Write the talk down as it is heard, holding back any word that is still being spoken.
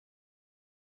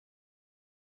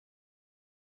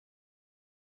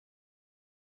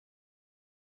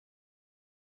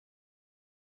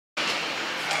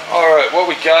but what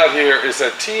we got here is a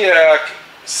Teac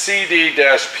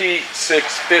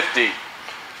CD-P650.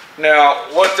 Now,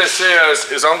 what this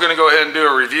is I'm going to go ahead and do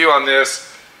a review on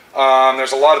this.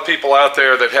 There's a lot of people out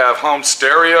there that have home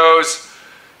stereos,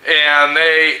 and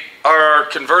they are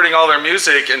converting all their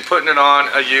music and putting it on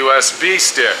a USB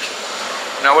stick.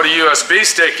 Now, what a USB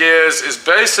stick is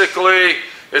basically,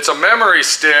 it's a memory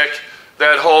stick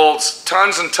that holds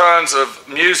tons and tons of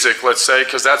music, let's say,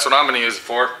 because that's what I'm going to use it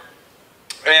for.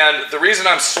 And the reason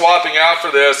I'm swapping out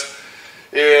for this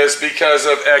is because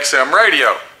of XM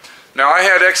radio. Now, I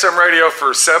had XM radio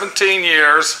for 17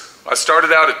 years. I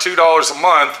started out at $2 a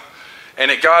month, and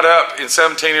it got up, in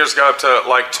 17 years, got up to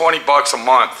like 20 bucks a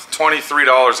month,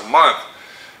 $23 a month.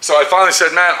 So I finally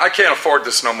said, man, I can't afford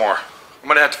this no more. I'm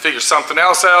gonna have to figure something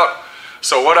else out.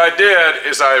 So what I did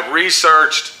is I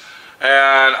researched,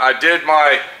 and I did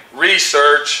my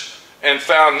research and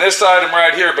found this item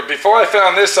right here. But before I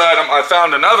found this item, I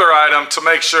found another item to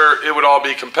make sure it would all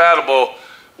be compatible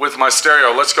with my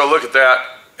stereo. Let's go look at that,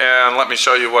 and let me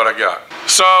show you what I got.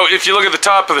 So if you look at the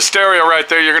top of the stereo right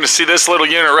there, you're going to see this little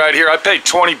unit right here. I paid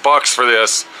 20 bucks for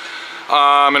this.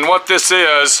 And what this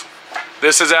is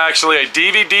actually a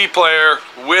DVD player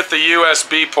with a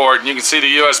USB port, and you can see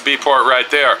the USB port right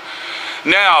there.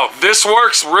 Now, this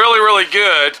works really, really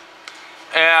good,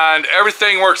 and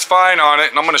everything works fine on it,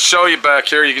 and I'm going to show you back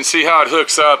here. You can see how it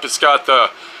hooks up. It's got the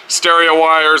stereo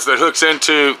wires that hooks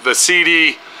into the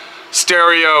CD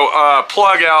stereo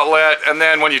plug outlet, and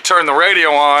then when you turn the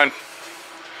radio on,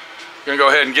 you're going to go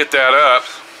ahead and get that up,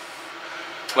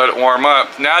 let it warm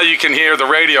up. Now you can hear the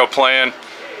radio playing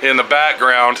in the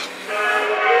background.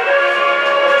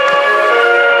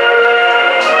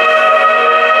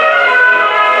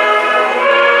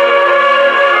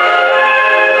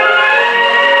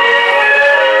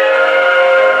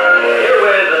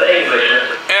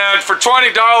 And for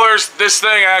 $20, this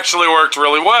thing actually worked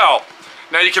really well.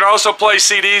 Now, you can also play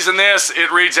CDs in this.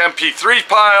 It reads MP3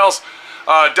 files,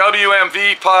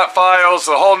 WMV files,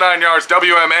 the whole 9 yards,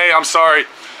 WMA, I'm sorry.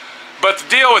 But the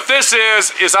deal with this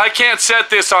is I can't set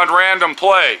this on random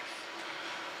play.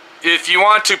 If you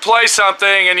want to play something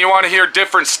and you want to hear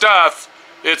different stuff,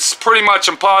 it's pretty much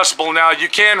impossible. Now, you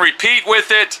can repeat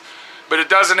with it, but it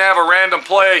doesn't have a random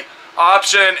play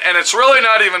option, and it's really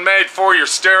not even made for your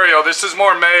stereo. This is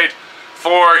more made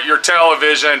for your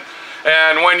television.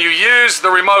 And when you use the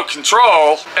remote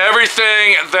control,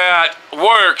 everything that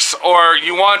works or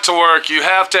you want to work, you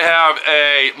have to have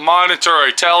a monitor or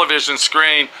a television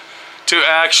screen to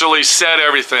actually set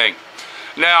everything.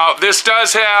 Now, this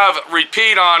does have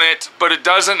repeat on it, but it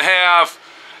doesn't have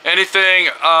anything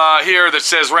here that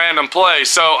says random play.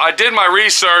 So I did my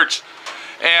research,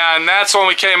 and that's when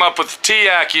we came up with the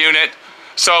Teac unit.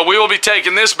 So we will be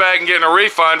taking this back and getting a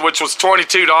refund, which was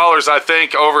 $22, I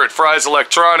think, over at Fry's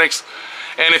Electronics.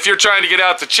 And if you're trying to get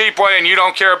out the cheap way and you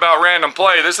don't care about random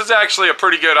play, this is actually a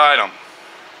pretty good item.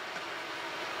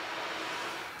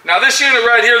 Now, this unit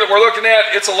right here that we're looking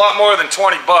at, it's a lot more than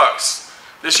 20 bucks.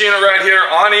 This unit right here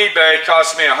on eBay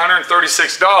cost me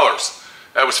 $136.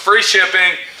 That was free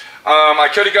shipping. I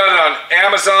could have got it on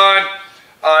Amazon.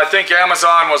 I think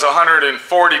Amazon was $140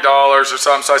 or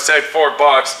something, so I saved 4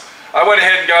 bucks. I went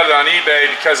ahead and got it on eBay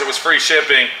because it was free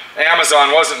shipping.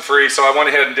 Amazon wasn't free, so I went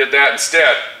ahead and did that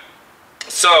instead.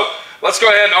 So let's go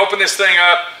ahead and open this thing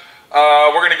up.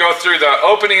 We're going to go through the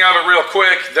opening of it real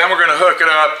quick. Then we're going to hook it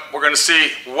up. We're going to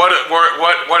see what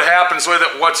happens with it,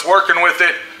 what's working with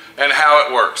it, and how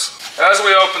it works. As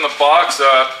we open the box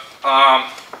up,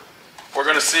 we're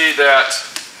going to see that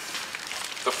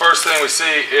the first thing we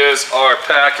see is our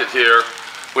packet here,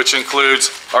 which includes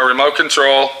our remote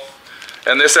control.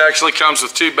 And this actually comes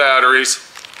with 2 batteries.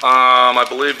 I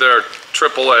believe they're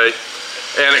AAA.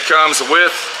 And it comes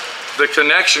with the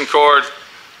connection cord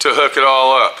to hook it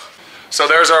all up. So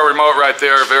there's our remote right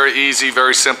there. Very easy,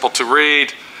 very simple to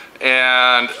read.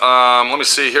 And let me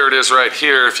see, here it is right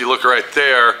here. If you look right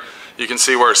there, you can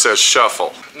see where it says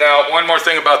shuffle. Now, one more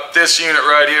thing about this unit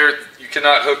right here. You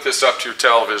cannot hook this up to your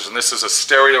television. This is a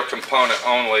stereo component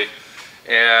only.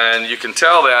 And you can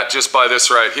tell that just by this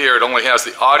right here. It only has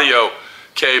the audio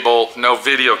cable, no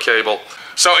video cable.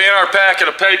 So in our packet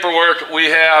of paperwork, we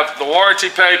have the warranty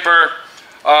paper,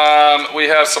 we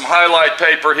have some highlight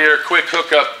paper here, quick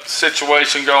hookup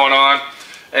situation going on,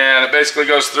 and it basically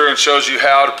goes through and shows you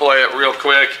how to play it real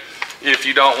quick if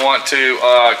you don't want to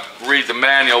read the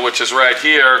manual, which is right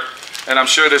here. And I'm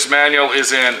sure this manual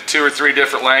is in 2 or 3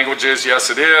 different languages. Yes,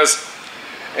 it is.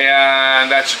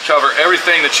 And that should cover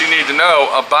everything that you need to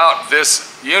know about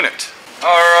this unit.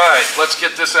 Alright, let's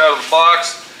get this out of the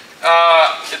box.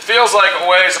 It feels like it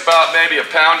weighs about maybe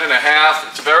 1.5 pounds.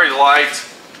 It's very light.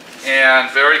 and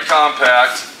very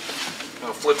compact.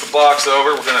 We'll flip the box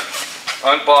over. We're going to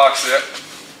unbox it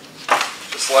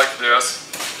just like this.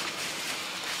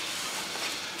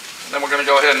 And then we're going to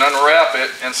go ahead and unwrap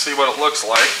it and see what it looks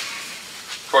like.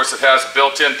 Of course, it has a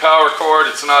built-in power cord.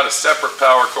 It's not a separate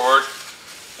power cord.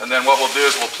 And then what we'll do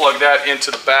is we'll plug that into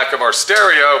the back of our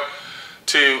stereo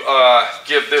to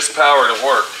give this power to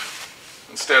work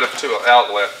instead of to an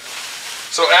outlet.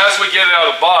 So as we get it out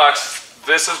of the box,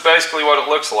 this is basically what it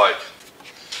looks like.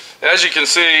 As you can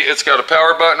see, it's got a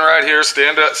power button right here,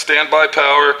 standby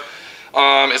power.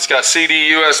 It's got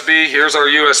CD, USB. Here's our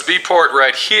USB port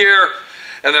right here.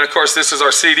 And then of course this is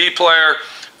our CD player.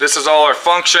 This is all our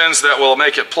functions that will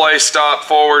make it play, stop,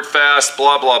 forward, fast,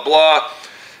 blah, blah, blah.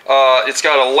 It's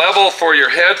got a level for your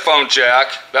headphone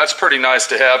jack. That's pretty nice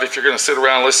to have if you're going to sit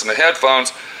around and listen to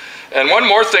headphones. And one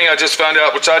more thing I just found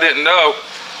out, which I didn't know,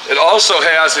 it also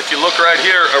has, if you look right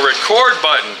here, a record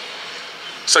button.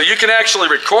 So you can actually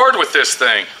record with this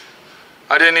thing.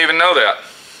 I didn't even know that.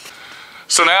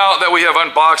 So now that we have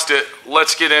unboxed it,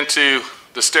 let's get into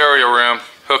the stereo room,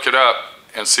 hook it up,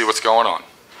 and see what's going on.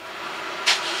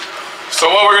 So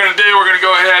what we're going to do, we're going to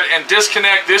go ahead and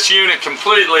disconnect this unit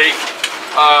completely,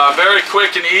 very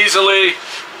quick and easily.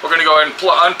 We're going to go ahead and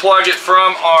unplug it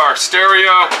from our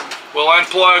stereo. We'll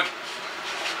unplug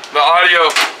the audio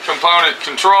component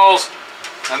controls,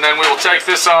 and then we will take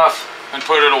this off and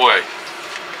put it away.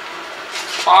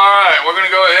 Alright, we're going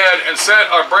to go ahead and set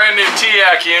our brand new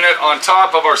Teac unit on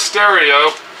top of our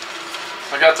stereo.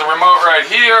 I got the remote right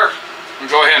here. We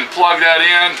go ahead and plug that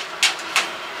in.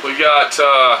 We got,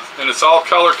 and it's all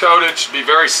color coded, should be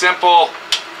very simple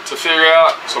to figure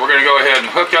out. So we're going to go ahead and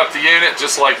hook up the unit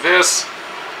just like this.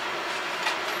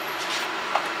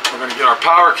 We're going to get our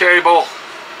power cable,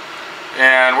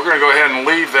 and we're going to go ahead and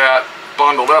leave that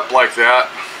bundled up like that.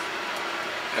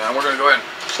 And we're going to go ahead and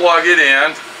plug it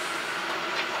in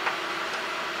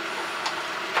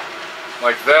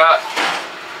like that.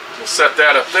 We'll set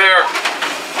that up there.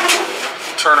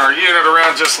 Turn our unit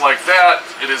around just like that.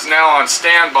 It is now on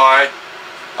standby.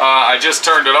 I just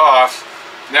turned it off.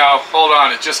 Now, hold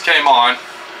on, it just came on.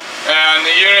 And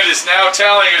the unit is now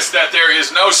telling us that there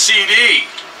is no CD.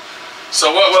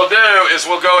 So what we'll do is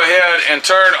we'll go ahead and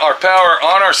turn our power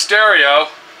on our stereo,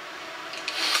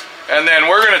 and then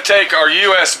we're going to take our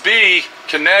USB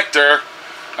connector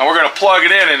and we're going to plug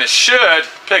it in, and it should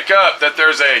pick up that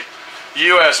there's a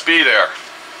USB there.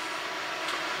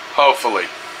 Hopefully.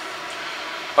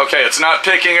 Okay, it's not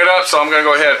picking it up, so I'm going to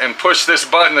go ahead and push this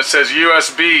button that says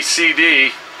USB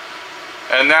CD,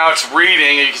 and now it's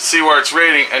reading. You can see where it's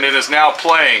reading, and it is now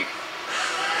playing.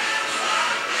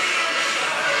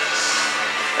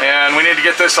 And we need to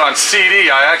get this on CD.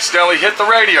 I accidentally hit the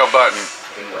radio button.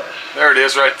 There it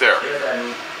is right there.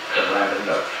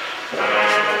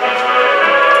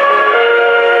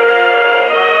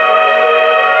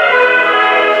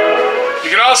 You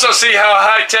can also see how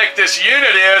high-tech this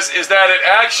unit is that it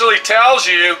actually tells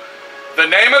you the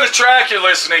name of the track you're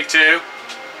listening to,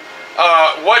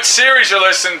 what series you're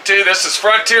listening to. This is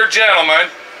Frontier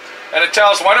Gentleman, and it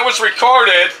tells when it was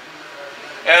recorded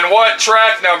and what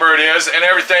track number it is and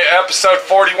everything, episode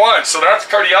 41. So that's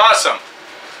pretty awesome.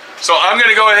 So I'm going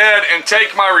to go ahead and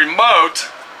take my remote,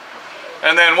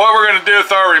 and then what we're going to do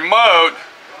with our remote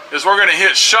is we're going to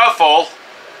hit shuffle.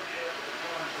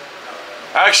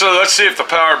 Actually, let's see if the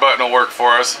power button will work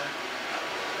for us.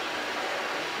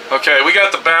 Okay, we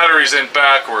got the batteries in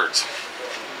backwards.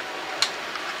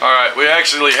 Alright, we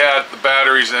actually had the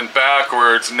batteries in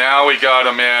backwards. Now we got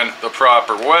them in the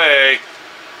proper way.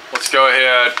 Let's go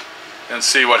ahead and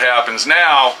see what happens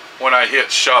now when I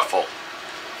hit shuffle.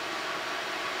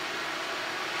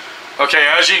 Okay,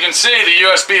 as you can see, the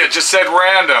USB, it just said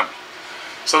random.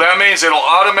 So that means it'll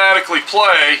automatically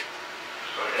play.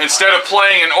 Instead of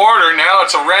playing in order, now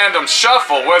it's a random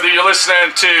shuffle. Whether you're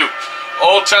listening to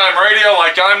old-time radio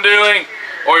like I'm doing,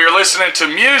 or you're listening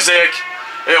to music,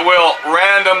 it will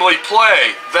randomly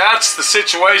play. That's the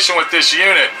situation with this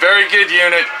unit. Very good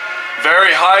unit,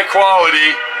 very high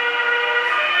quality.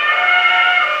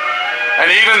 And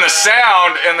even the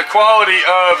sound and the quality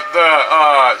of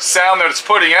the sound that it's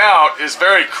putting out is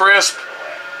very crisp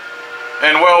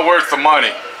and well worth the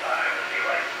money.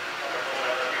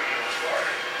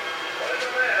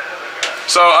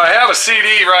 So I have a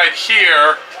CD right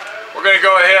here. We're going to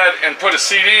go ahead and put a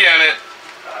CD in it,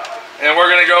 and we're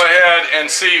going to go ahead and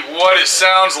see what it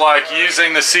sounds like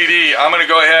using the CD. I'm going to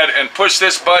go ahead and push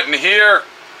this button here.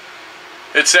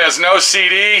 It says no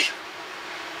CD.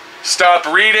 Stop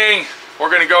reading. We're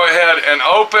going to go ahead and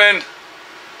open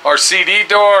our CD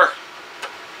door.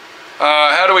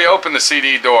 How do we open the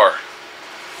CD door?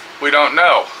 We don't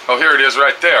know. Oh, here it is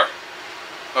right there.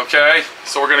 Okay,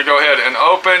 so we're going to go ahead and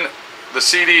open the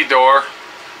CD door.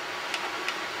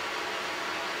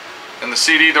 And the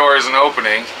CD door isn't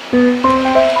opening.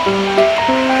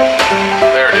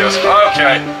 There it is.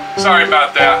 Okay, sorry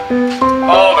about that.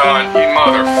 Hold on, you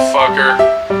motherfucker.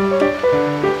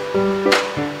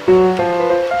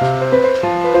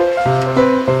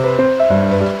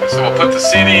 So we'll put the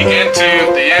CD into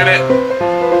the unit.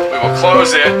 We will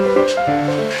close it.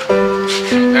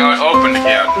 Now it opened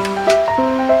again.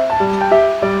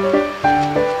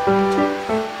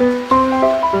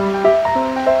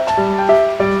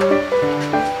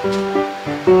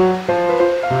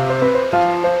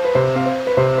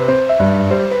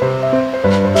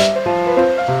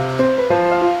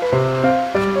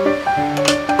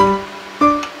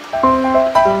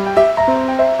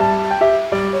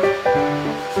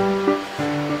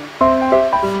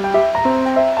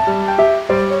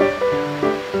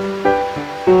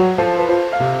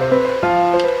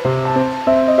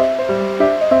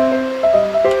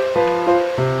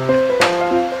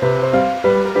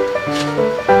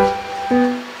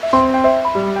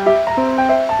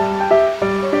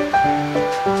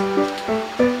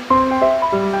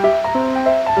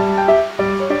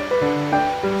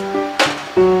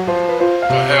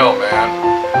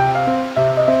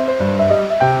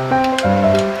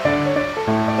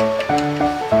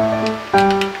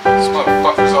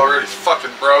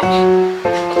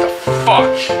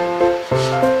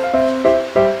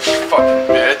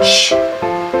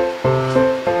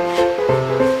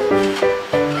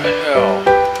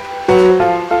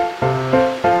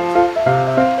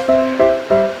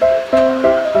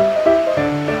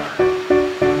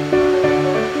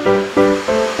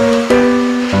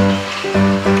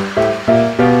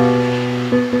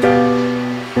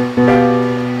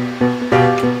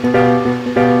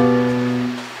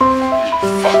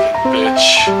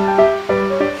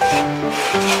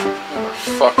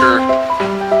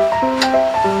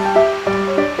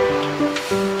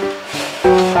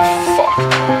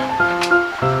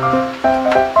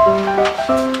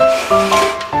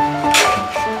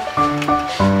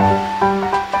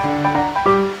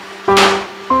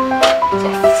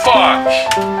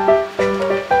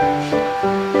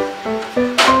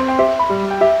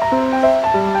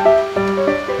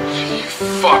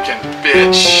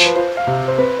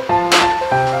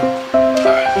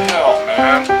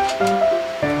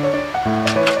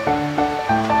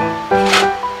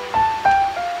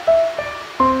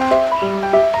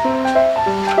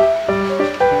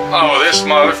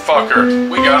 Motherfucker,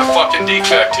 we got a fucking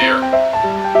defect here.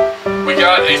 We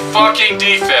got a fucking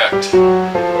defect.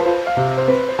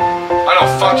 I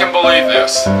don't fucking believe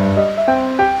this.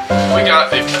 We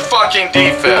got a fucking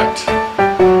defect.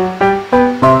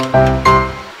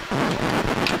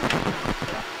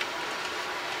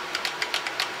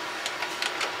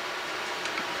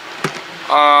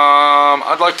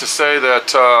 I'd like to say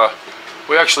that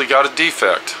we actually got a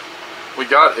defect. We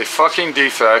got a fucking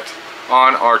defect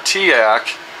on our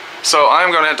Teac, so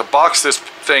I'm going to have to box this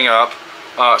thing up,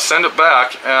 send it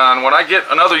back, and when I get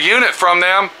another unit from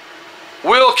them,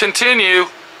 we'll continue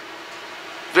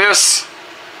this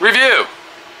review.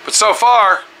 But so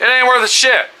far, it ain't worth a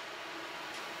shit.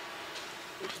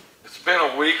 It's been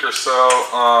a week or so.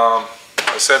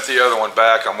 I sent the other one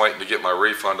back. I'm waiting to get my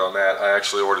refund on that. I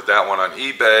actually ordered that one on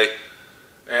eBay,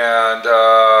 and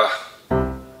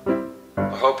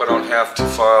I hope I don't have to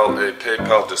file a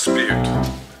PayPal dispute.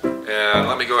 And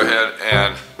let me go ahead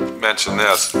and mention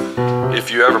this. If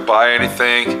you ever buy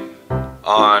anything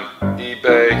on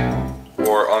eBay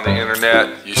or on the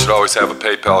internet, you should always have a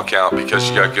PayPal account, because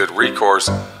you got good recourse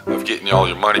of getting all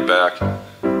your money back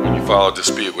when you file a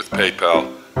dispute with PayPal.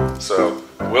 So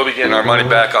we'll be getting our money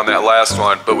back on that last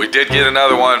one, but we did get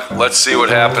another one. Let's see what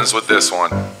happens with this one.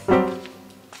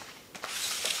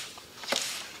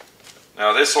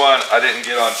 Now this one I didn't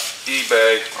get on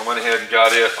eBay. I went ahead and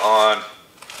got it on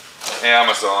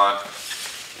Amazon.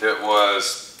 It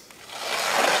was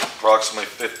approximately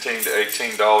 $15 to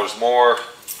 $18 more,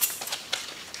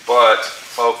 but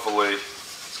hopefully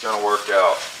it's going to work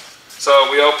out. So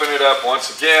we open it up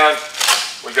once again.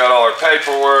 We got all our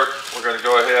paperwork. We're going to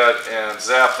go ahead and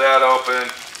zap that open.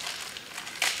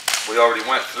 We already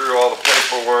went through all the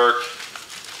paperwork.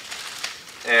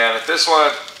 And if this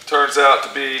one turns out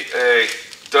to be a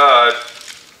dud,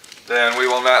 then we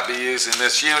will not be using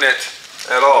this unit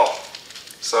at all.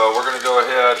 So we're going to go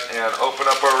ahead and open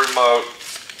up our remote.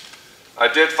 I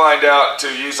did find out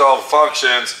to use all the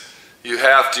functions, you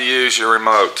have to use your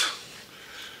remote.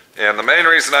 And the main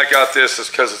reason I got this is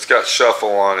because it's got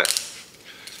shuffle on it.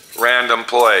 Random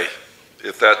play,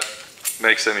 if that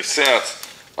makes any sense.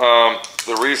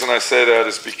 The reason I say that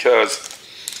is because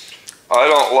I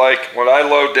don't like, when I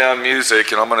load down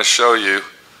music, and I'm going to show you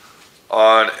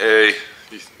on a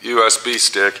USB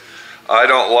stick, I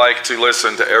don't like to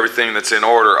listen to everything that's in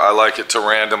order. I like it to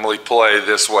randomly play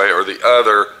this way or the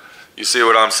other. You see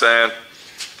what I'm saying?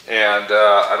 And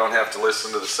I don't have to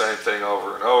listen to the same thing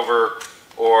over and over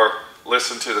or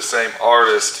listen to the same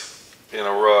artist in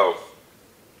a row.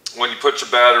 When you put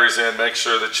your batteries in, make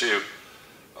sure that you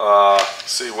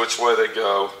see which way they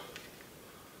go.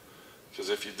 Because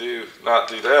if you do not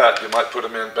do that, you might put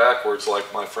them in backwards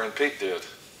like my friend Pete did.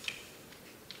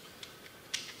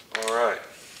 Alright,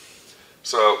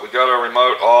 so we got our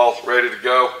remote all ready to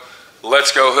go.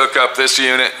 Let's go hook up this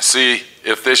unit, see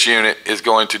if this unit is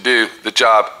going to do the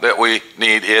job that we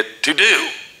need it to do.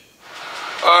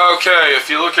 Okay, if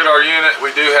you look at our unit,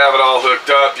 we do have it all hooked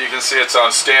up. You can see it's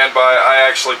on standby. I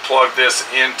actually plugged this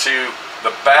into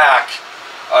the back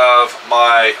of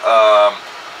my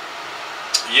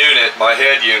unit, my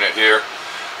head unit here.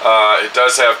 It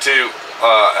does have two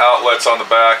outlets on the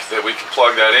back that we can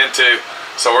plug that into.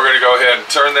 So we're going to go ahead and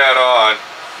turn that on.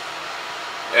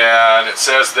 And it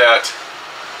says that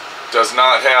does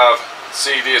not have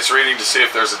CD. It's reading to see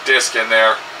if there's a disc in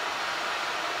there.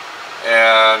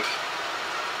 And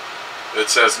it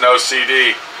says no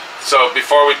CD. So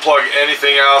before we plug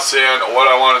anything else in, what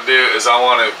I want to do is I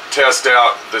want to test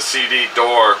out the CD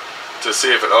door to see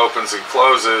if it opens and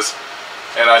closes.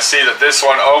 And I see that this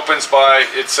one opens by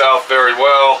itself very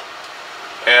well,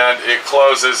 and it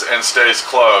closes and stays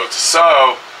closed.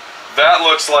 So that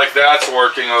looks like that's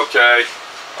working okay.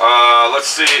 Let's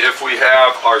see if we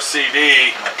have our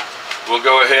CD. We'll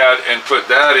go ahead and put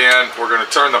that in. We're going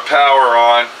to turn the power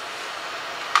on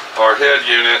our head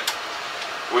unit.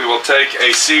 We will take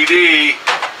a CD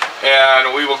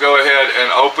and we will go ahead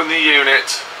and open the unit.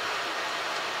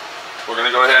 We're going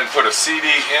to go ahead and put a CD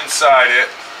inside it.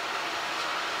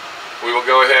 We will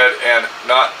go ahead and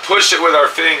not push it with our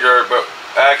finger, but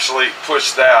actually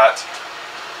push that.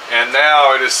 And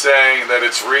now it is saying that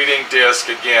it's reading disc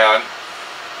again.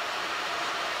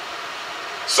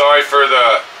 Sorry for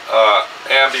the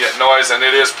ambient noise, and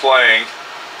it is playing.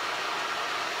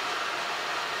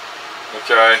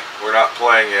 Okay, we're not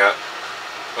playing yet.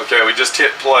 Okay, we just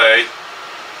hit play.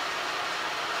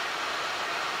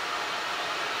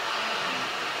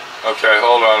 Okay,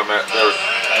 hold on a minute.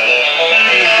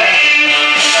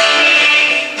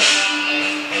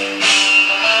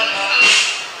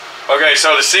 Okay,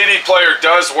 so the CD player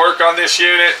does work on this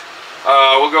unit.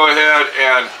 We'll go ahead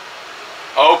and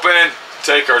open,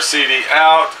 take our CD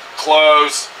out,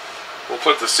 close. We'll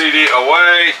put the CD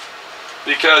away,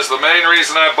 because the main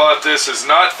reason I bought this is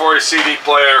not for a CD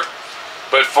player,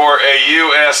 but for a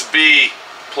USB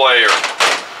player.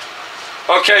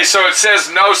 Okay, so it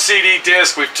says no CD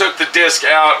disc. We've took the disc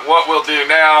out. What we'll do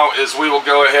now is we will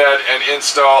go ahead and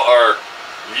install our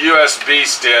USB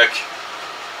stick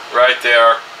right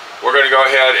there. We're going to go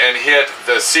ahead and hit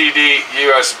the CD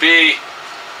USB.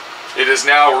 It is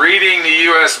now reading the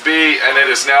USB and it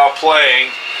is now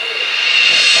playing.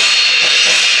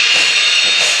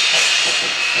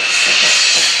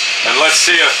 And let's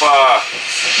see if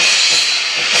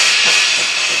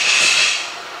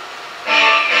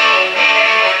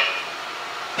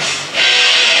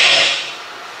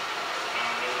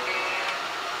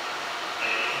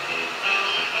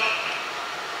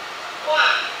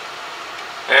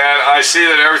and I see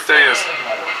that everything is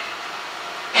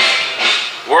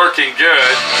working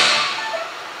good.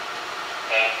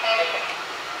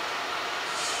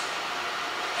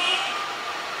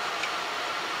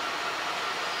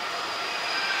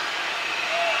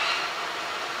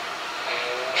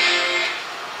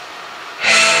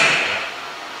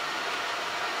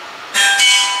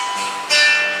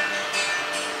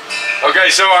 Okay,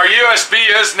 so our USB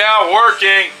is now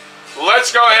working.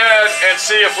 Let's go ahead and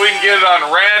see if we can get it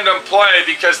on random play,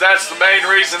 because that's the main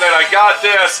reason that I got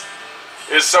this,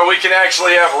 is so we can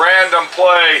actually have random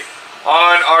play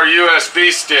on our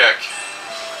USB stick.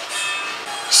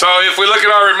 So if we look at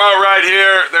our remote right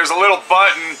here, there's a little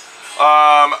button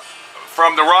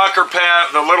from the rocker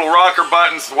pan, the little rocker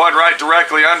buttons, the one right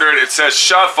directly under it, it says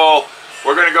shuffle.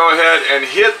 We're going to go ahead and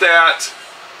hit that,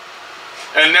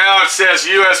 and now it says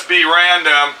USB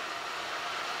random.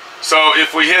 So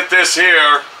if we hit this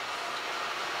here,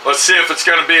 let's see if it's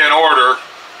going to be in order.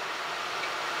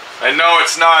 And no,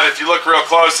 it's not. If you look real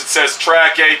close, it says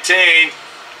track 18,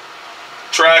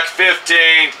 track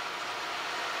 15,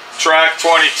 track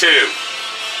 22.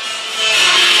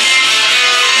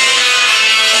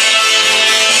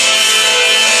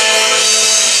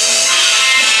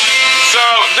 So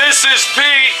this is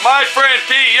Pete, my friend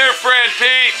Pete, your friend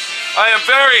Pete. I am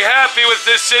very happy with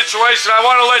this situation. I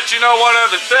want to let you know one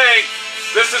other thing.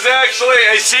 This is actually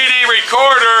a CD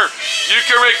recorder. You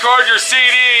can record your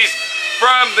CDs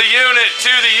from the unit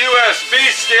to the USB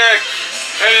stick,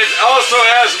 and it also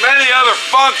has many other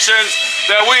functions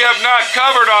that we have not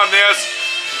covered on this.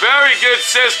 Very good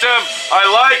system. I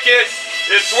like it.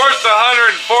 It's worth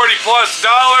 $140+,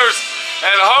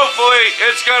 and hopefully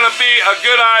it's going to be a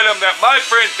good item that my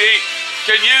friend Pete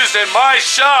can use in my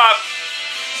shop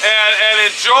and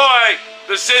enjoy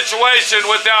the situation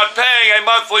without paying a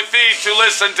monthly fee to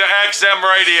listen to XM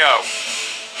radio.